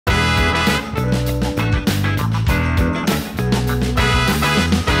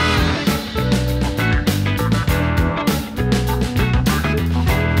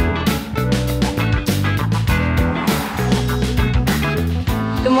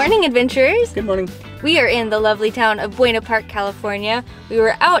morning, adventurers. Good morning. We are in the lovely town of Buena Park, California. We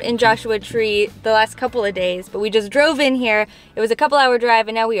were out in Joshua Tree the last couple of days, but we just drove in here. It was a couple-hour drive,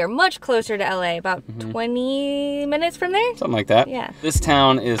 and now we are much closer to LA, about 20 minutes from there? Something like that. Yeah. This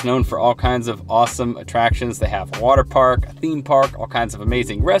town is known for all kinds of awesome attractions. They have a water park, a theme park, all kinds of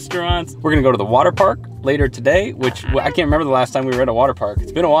amazing restaurants. We're gonna go to the water park later today, which I can't remember the last time we were at a water park.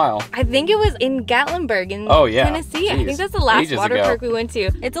 It's been a while. I think it was in Gatlinburg in Tennessee. Jeez. I think that's the last water park we went to.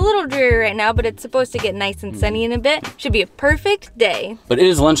 It's a little dreary right now, but it's supposed to get nice and sunny in a bit. Should be a perfect day. But it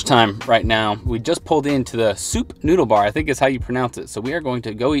is lunchtime right now. We just pulled into the Soup Noodle Bar, I think is how you pronounce it. So we are going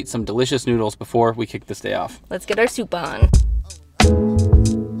to go eat some delicious noodles before we kick this day off. Let's get our soup on.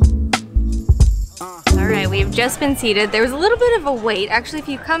 All right, we've just been seated. There was a little bit of a wait. Actually, if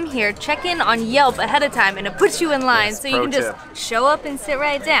you come here, check in on Yelp ahead of time and it puts you in line, so you can just show up and sit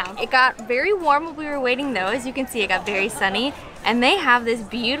right down. It got very warm while we were waiting though. As you can see, it got very sunny. And they have this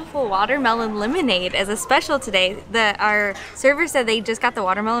beautiful watermelon lemonade as a special today. Our server said they just got the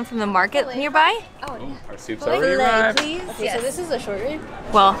watermelon from the market nearby. Oh, our soup's already arrived. Please. Okay, yes. So this is a short rib?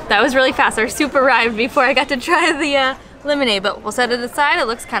 Well, that was really fast. Our soup arrived before I got to try the lemonade, but we'll set it aside. It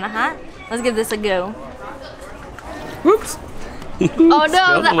looks kind of hot. Let's give this a go. Whoops. Oh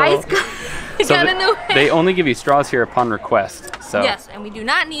no, the ice got in the way. They only give you straws here upon request. So. Yes, and we do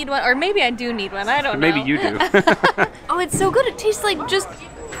not need one, or maybe I do need one, I don't know. Maybe you do. Oh, it's so good. It tastes like just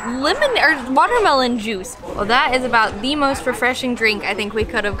lemon or watermelon juice. Well, that is about the most refreshing drink I think we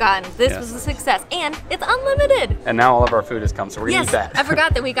could have gotten. This was a success, and it's unlimited. And now all of our food has come, so we're gonna eat that. I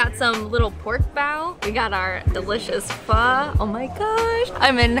forgot that we got some little pork bow. We got our delicious pho. Oh my gosh.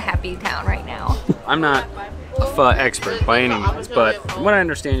 I'm in happy town right now. I'm not a pho expert by any means, but from what I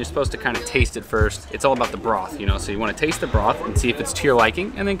understand, you're supposed to kind of taste it first. It's all about the broth, you know, so you want to taste the broth and see if it's to your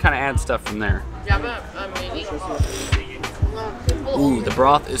liking, and then kind of add stuff from there. Ooh, the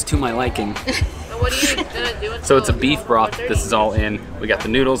broth is to my liking. So it's a beef broth that this is all in. We got the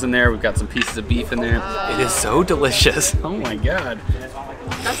noodles in there, we've got some pieces of beef in there. It is so delicious. Oh my god.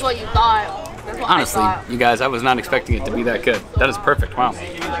 That's what you thought. Honestly, you guys, I was not expecting it to be that good. That is perfect, wow.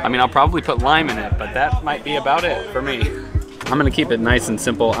 I mean, I'll probably put lime in it, but that might be about it for me. I'm gonna keep it nice and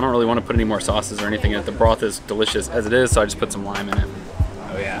simple. I don't really want to put any more sauces or anything in it. The broth is delicious as it is, so I just put some lime in it.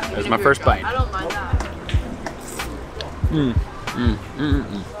 Oh yeah, there's my first bite. I don't mind that.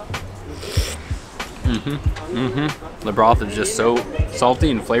 The broth is just so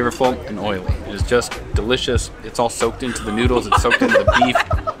salty and flavorful and oily. It is just delicious. It's all soaked into the noodles, it's soaked into the beef.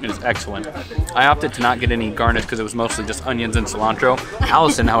 It is excellent. I opted to not get any garnish because it was mostly just onions and cilantro.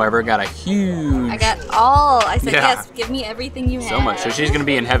 Allison, however, got a huge... I got all. I said, yes, give me everything you have. So much. So she's gonna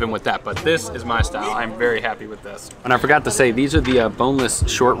be in heaven with that, but this is my style. I'm very happy with this. And I forgot to say, these are the boneless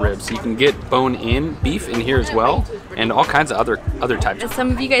short ribs. You can get bone-in beef in here as well, and all kinds of other types. As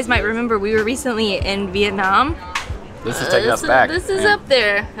some of you guys might remember, we were recently in Vietnam. This is taking us back. This is up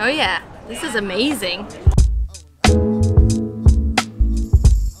there. Oh yeah, this is amazing.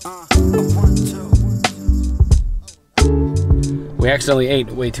 We accidentally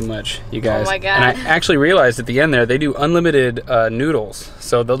ate way too much, you guys. Oh my god. And I actually realized at the end there, they do unlimited noodles.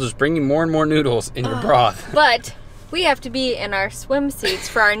 So they'll just bring you more and more noodles in your broth. But we have to be in our swimsuits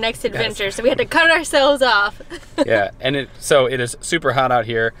for our next adventure, so we had to cut ourselves off. Yeah, and so it is super hot out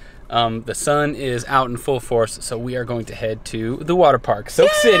here. The sun is out in full force, so we are going to head to the water park,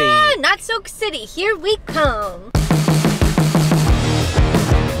 Soak City. Not Soak City, here we come.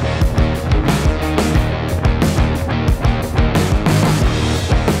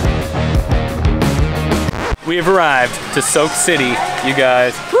 We have arrived to Soak City, you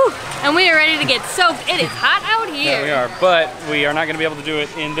guys. Whew. And we are ready to get soaked. It is hot out here. Yeah, we are, but we are not gonna be able to do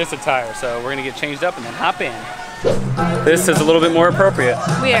it in this attire, so we're gonna get changed up and then hop in. This is a little bit more appropriate.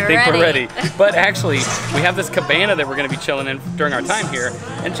 I think we're ready. But actually, we have this cabana that we're gonna be chilling in during our time here.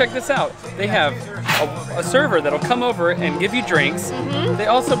 And check this out. They have a server that'll come over and give you drinks. They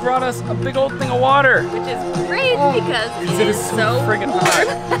also brought us a big old thing of water. Which is great because it is so friggin' hot.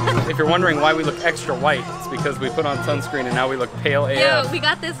 If you're wondering why we look extra white, it's because we put on sunscreen and now we look pale AF. Yeah, we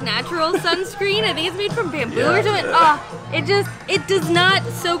got this natural sunscreen. I think it's made from bamboo or something. Oh, it does not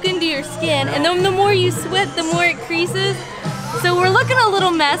soak into your skin. And then the more you sweat, the more it creases. So we're looking a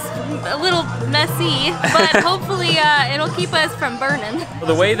little messy, but hopefully it'll keep us from burning. Well,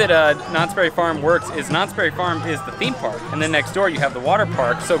 the way that Knott's Berry Farm works is Knott's Berry Farm is the theme park, and then next door you have the water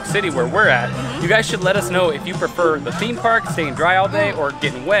park, Soak City, where we're at. You guys should let us know if you prefer the theme park, staying dry all day, or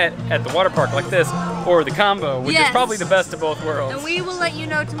getting wet at the water park like this, or the combo, which is probably the best of both worlds. And we will let you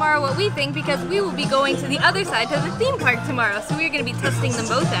know tomorrow what we think, because we will be going to the other side, to the theme park tomorrow, so we're going to be testing them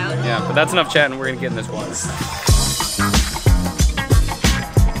both out. Yeah, but that's enough chatting. We're going to get in this water.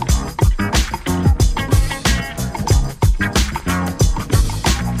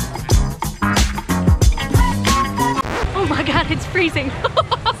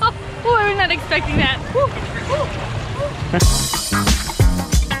 expecting that. Woo.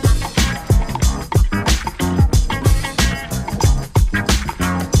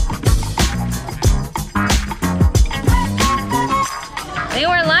 They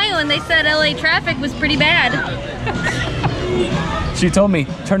weren't lying when they said LA traffic was pretty bad. She told me,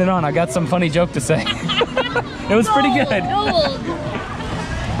 turn it on, I got some funny joke to say. It was pretty good.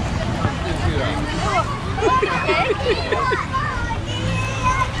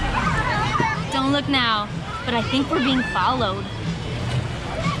 Don't look now, but I think we're being followed.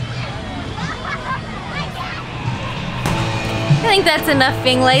 I think that's enough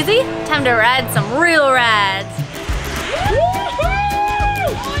being lazy. Time to ride some real rides.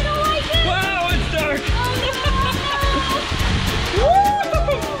 Wow, it's dark.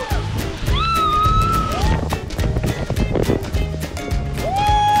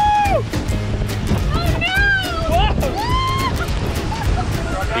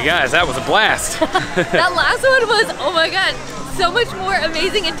 You guys, that was a blast. That last one was, oh my god, so much more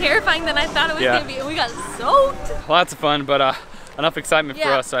amazing and terrifying than I thought it was gonna be. And we got soaked. Lots of fun, but enough excitement for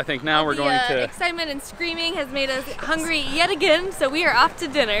us. So I think now we're going to... excitement and screaming has made us hungry yet again, so we are off to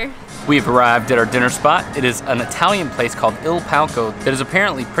dinner. We've arrived at our dinner spot. It is an Italian place called Il Palco that is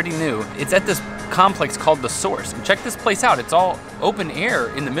apparently pretty new. It's at this complex called The Source. And check this place out. It's all open air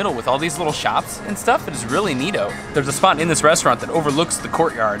in the middle with all these little shops and stuff. It is really neato. There's a spot in this restaurant that overlooks the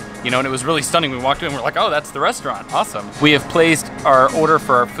courtyard, you know, and it was really stunning. We walked in and we're like, oh, that's the restaurant. Awesome. We have placed our order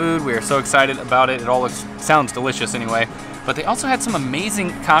for our food. We are so excited about it. It all sounds delicious anyway. But they also had some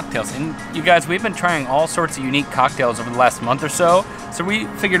amazing cocktails. And you guys, we've been trying all sorts of unique cocktails over the last month or so we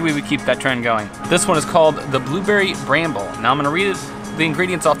figured we would keep that trend going. This one is called the Blueberry Bramble. Now I'm gonna read the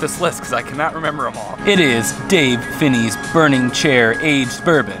ingredients off this list because I cannot remember them all. It is Dave Finney's Burning Chair Aged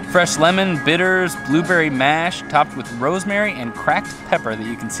Bourbon. Fresh lemon, bitters, blueberry mash, topped with rosemary and cracked pepper that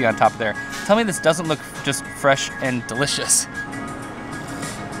you can see on top there. Tell me this doesn't look just fresh and delicious.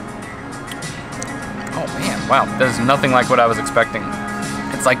 Oh man, wow, that is nothing like what I was expecting.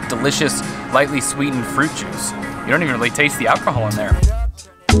 It's like delicious, lightly sweetened fruit juice. You don't even really taste the alcohol in there.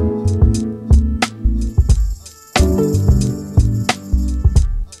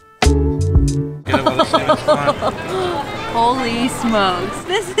 Holy smokes,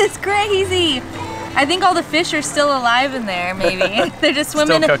 this is crazy. I think all the fish are still alive in there, maybe. They're just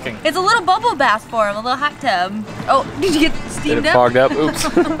swimming. Still cooking. It's a little bubble bath for them, a little hot tub. Oh, did you get steamed up? Fogged up, oops.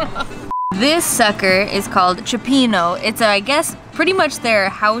 This sucker is called cioppino. It's, I guess, pretty much their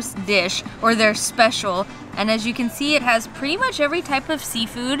house dish or their special. And as you can see, it has pretty much every type of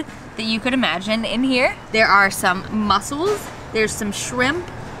seafood that you could imagine in here. There are some mussels, there's some shrimp,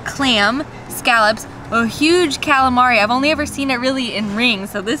 clam, scallops, a huge calamari. I've only ever seen it really in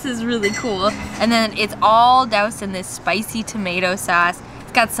rings, so this is really cool. And then it's all doused in this spicy tomato sauce.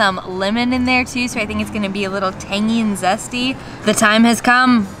 It's got some lemon in there too, so I think it's gonna be a little tangy and zesty. The time has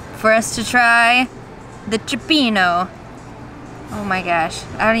come for us to try the cioppino. Oh my gosh,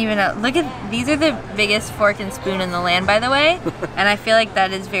 I don't even know. Look at, these are the biggest fork and spoon in the land, by the way. And I feel like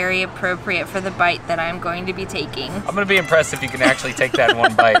that is very appropriate for the bite that I'm going to be taking. I'm gonna be impressed if you can actually take that in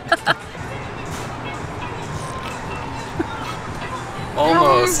one bite.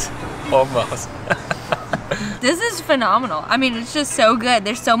 Almost, almost. This is phenomenal. I mean, it's just so good.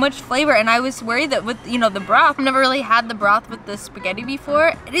 There's so much flavor, and I was worried that with, you know, the broth, I've never really had the broth with the spaghetti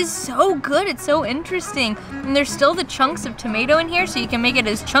before. It is so good, it's so interesting. And there's still the chunks of tomato in here, so you can make it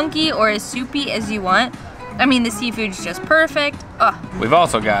as chunky or as soupy as you want. I mean, the seafood's just perfect. Ugh. We've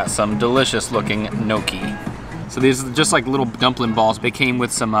also got some delicious looking gnocchi. So these are just like little dumpling balls. They came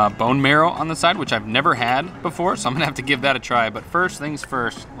with some bone marrow on the side, which I've never had before, so I'm gonna have to give that a try. But first things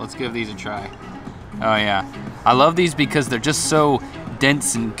first, let's give these a try. Oh yeah, I love these because they're just so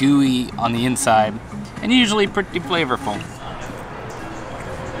dense and gooey on the inside, and usually pretty flavorful.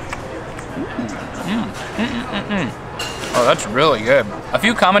 Oh, that's really good. A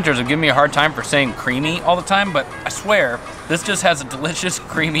few commenters have given me a hard time for saying creamy all the time, but I swear, this just has a delicious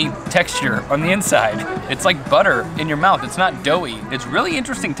creamy texture on the inside. It's like butter in your mouth. It's not doughy. It's really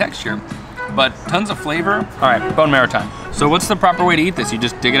interesting texture, but tons of flavor. All right, bone marrow time. So what's the proper way to eat this? You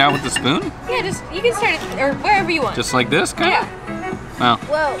just dig it out with the spoon? Yeah, just, you can start it, or wherever you want. Just like this, kind of? Yeah. Well,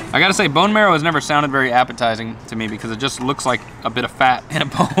 whoa. I gotta say, bone marrow has never sounded very appetizing to me because it just looks like a bit of fat in a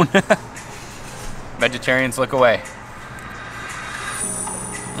bone. Vegetarians look away.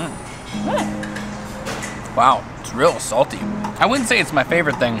 Wow, it's real salty. I wouldn't say it's my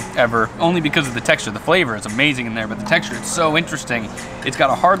favorite thing ever, only because of the texture. The flavor is amazing in there, but the texture is so interesting. It's got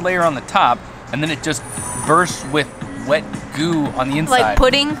a hard layer on the top, and then it just bursts with wet goo on the inside. Like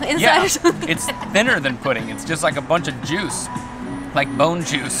pudding inside yeah, or something? It's thinner than pudding. It's just like a bunch of juice. like bone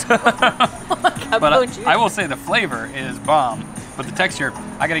juice. But bone juice. I will say the flavor is bomb, but the texture,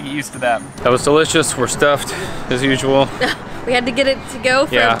 I gotta get used to that. That was delicious. We're stuffed as usual. We had to get it to go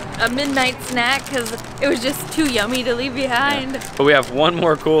for a midnight snack because it was just too yummy to leave behind. Yeah. But we have one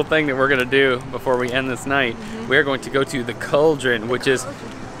more cool thing that we're gonna do before we end this night. We're going to go to the Cauldron, which is,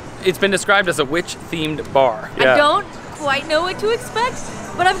 it's been described as a witch-themed bar. I don't quite know what to expect,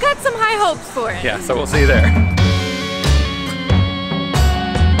 but I've got some high hopes for it. Yeah, so we'll see you there.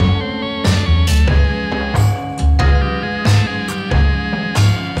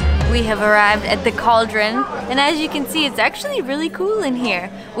 We have arrived at the Cauldron, and as you can see, it's actually really cool in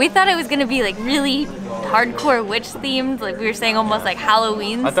here. We thought it was gonna be like really hardcore witch themed, like we were saying, almost like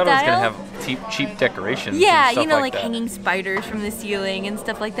Halloween style. I thought it was gonna have cheap decorations. Yeah, and stuff you know, like hanging spiders from the ceiling and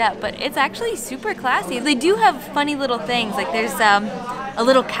stuff like that. But it's actually super classy. They do have funny little things. Like there's a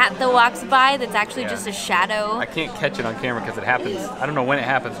little cat that walks by that's actually just a shadow. I can't catch it on camera because it happens. I don't know when it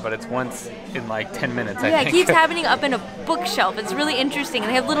happens, but it's once in like 10 minutes. I think. Yeah, it keeps happening up in a bookshelf. It's really interesting.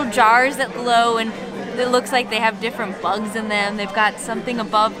 They have little jars that glow, and it looks like they have different bugs in them. They've got something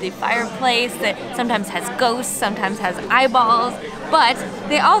above the fireplace that sometimes has ghosts, sometimes has eyeballs. But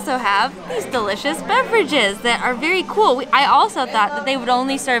they also have these delicious beverages that are very cool. I also thought that they would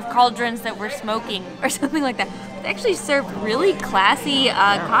only serve cauldrons that were smoking or something like that. They actually serve really classy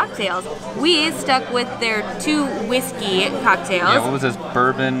cocktails. We stuck with their 2 whiskey cocktails. Yeah, what was this?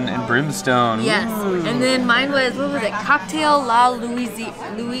 Bourbon and brimstone. Yes. Ooh. And then mine was, what was it? Cocktail La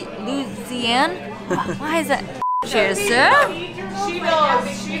Louisiane? Why is that? Cheers, sir. She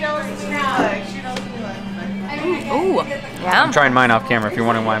knows now. Ooh, yeah. I'm trying mine off camera if you're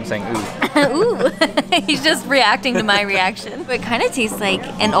wondering why I'm saying ooh. Ooh. He's just reacting to my reaction. It kind of tastes like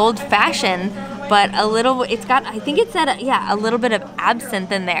an old fashioned, but a little, it's got, I think it's got a little bit of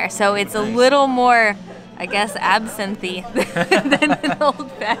absinthe in there. So it's a little more, I guess, absinthe-y than an old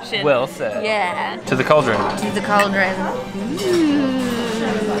fashioned. Well said. Yeah. To the Cauldron. To the Cauldron.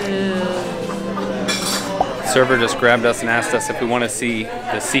 Server just grabbed us and asked us if we want to see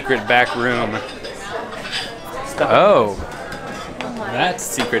the secret back room. Oh, that's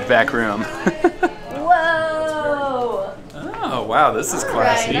secret back room. Whoa! Oh, wow, this is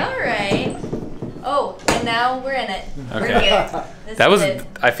classy. All right. Oh, and now we're in it. Okay. We're good. That was,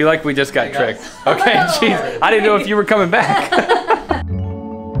 I feel like we just got tricked. Okay, jeez. I didn't know if you were coming back.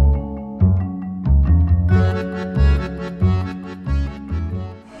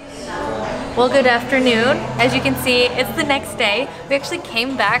 Well, good afternoon. As you can see, it's the next day. We actually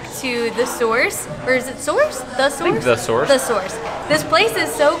came back to the Source, or is it Source? The Source? I think the Source. The Source. This place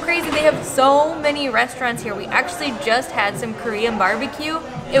is so crazy. They have so many restaurants here. We actually just had some Korean barbecue.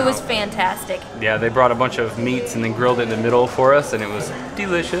 It was fantastic. Yeah, they brought a bunch of meats and then grilled it in the middle for us, and it was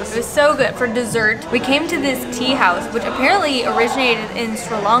delicious. It was so good. For dessert, we came to this tea house, which apparently originated in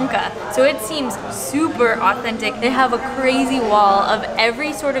Sri Lanka, so it seems super authentic. They have a crazy wall of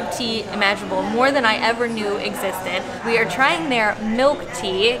every sort of tea imaginable, more than I ever knew existed. We are trying their milk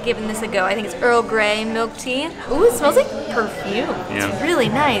tea, giving this a go. I think it's Earl Grey milk tea. Ooh, it smells like perfume. Yeah. It's really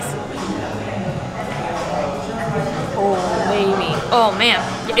nice. Oh, baby. Oh, man.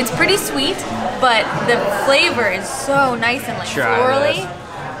 It's pretty sweet, but the flavor is so nice and like florally.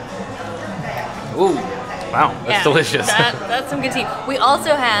 Ooh, wow, that's delicious. That's some good tea. We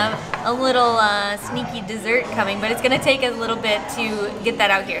also have a little sneaky dessert coming, but it's gonna take us a little bit to get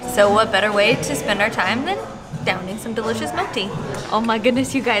that out here. So what better way to spend our time than downing some delicious milk tea? Oh my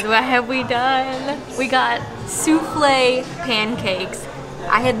goodness, you guys, what have we done? We got souffle pancakes.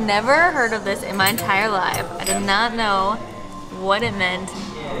 I had never heard of this in my entire life. I did not know what it meant.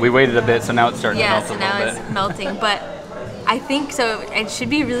 We waited a bit, so now it's starting to melt a little bit. Yeah, so now it's melting, but I think so. It should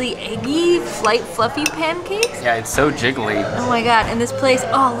be really eggy, light, fluffy pancakes. Yeah, it's so jiggly. Oh my god, and this place,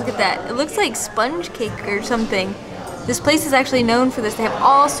 oh look at that. It looks like sponge cake or something. This place is actually known for this. They have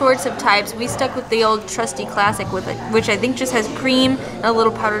all sorts of types. We stuck with the old trusty classic with it, which I think just has cream and a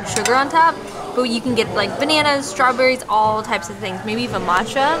little powdered sugar on top. But you can get like bananas, strawberries, all types of things. Maybe even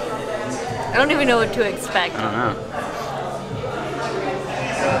matcha. I don't even know what to expect. I don't know.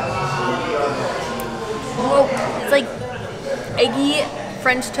 Whoa, it's like eggy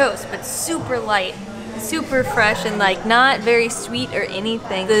French toast, but super light, super fresh, and like not very sweet or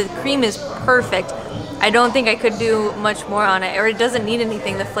anything. The cream is perfect. I don't think I could do much more on it, or it doesn't need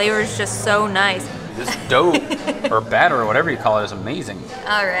anything. The flavor is just so nice. This dough or batter or whatever you call it is amazing.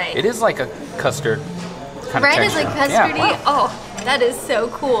 All right. It is like a custard kind right, of texture. It's like custardy. Yeah, wow. Oh, that is so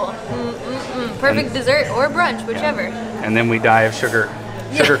cool. Perfect dessert or brunch, whichever. Yeah. And then we die of sugar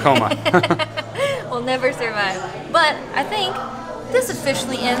coma. We'll never survive. But I think this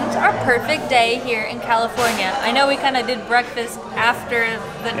officially ends our perfect day here in California. I know we kind of did breakfast after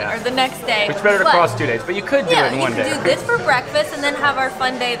or the next day. It's better to cross 2 days, but you could do it in one day. You could do this for breakfast and then have our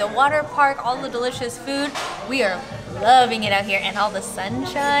fun day, the water park, all the delicious food. We are loving it out here and all the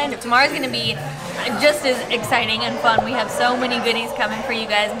sunshine. Tomorrow's gonna be just as exciting and fun. We have so many goodies coming for you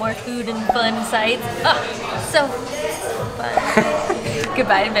guys, more food and fun sights. Oh, so fun.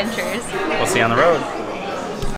 Goodbye, adventurers. We'll see you on the road.